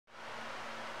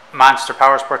Monster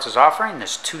Powersports is offering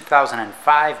this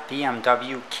 2005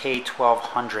 BMW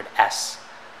K1200S.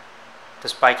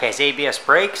 This bike has ABS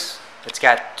brakes. It's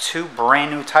got 2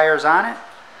 brand new tires on it,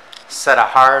 set of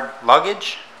hard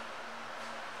luggage.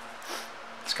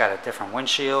 It's got a different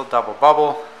windshield, double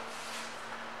bubble,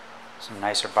 some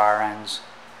nicer bar ends.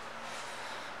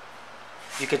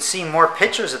 You could see more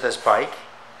pictures of this bike,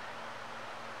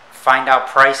 find out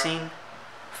pricing,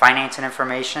 financing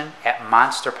information at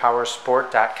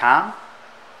monsterpowersport.com.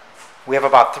 We have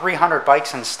about 300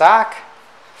 bikes in stock.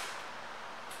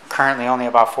 Currently only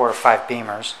about 4 to 5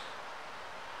 Beamers.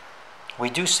 We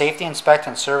do safety inspect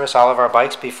and service all of our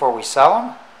bikes before we sell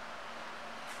them.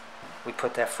 We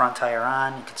put that front tire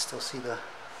on. You can still see the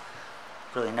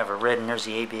really never ridden. There's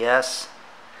the ABS.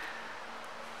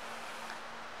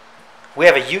 We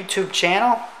have a YouTube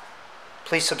channel.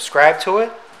 Please subscribe to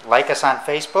it. Like us on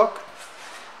Facebook.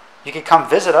 You can come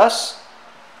visit us.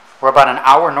 We're about an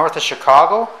hour north of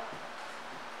Chicago.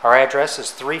 Our address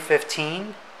is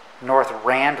 315 North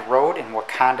Rand Road in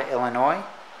Wauconda, Illinois.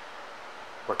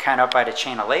 We're kind of up by the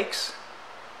chain of lakes.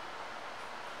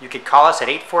 You could call us at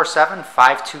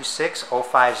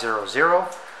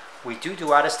 847-526-0500. We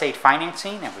do out-of-state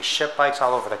financing, and we ship bikes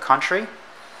all over the country.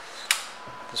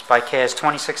 This bike has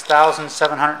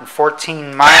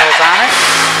 26,714 miles on it,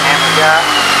 and we got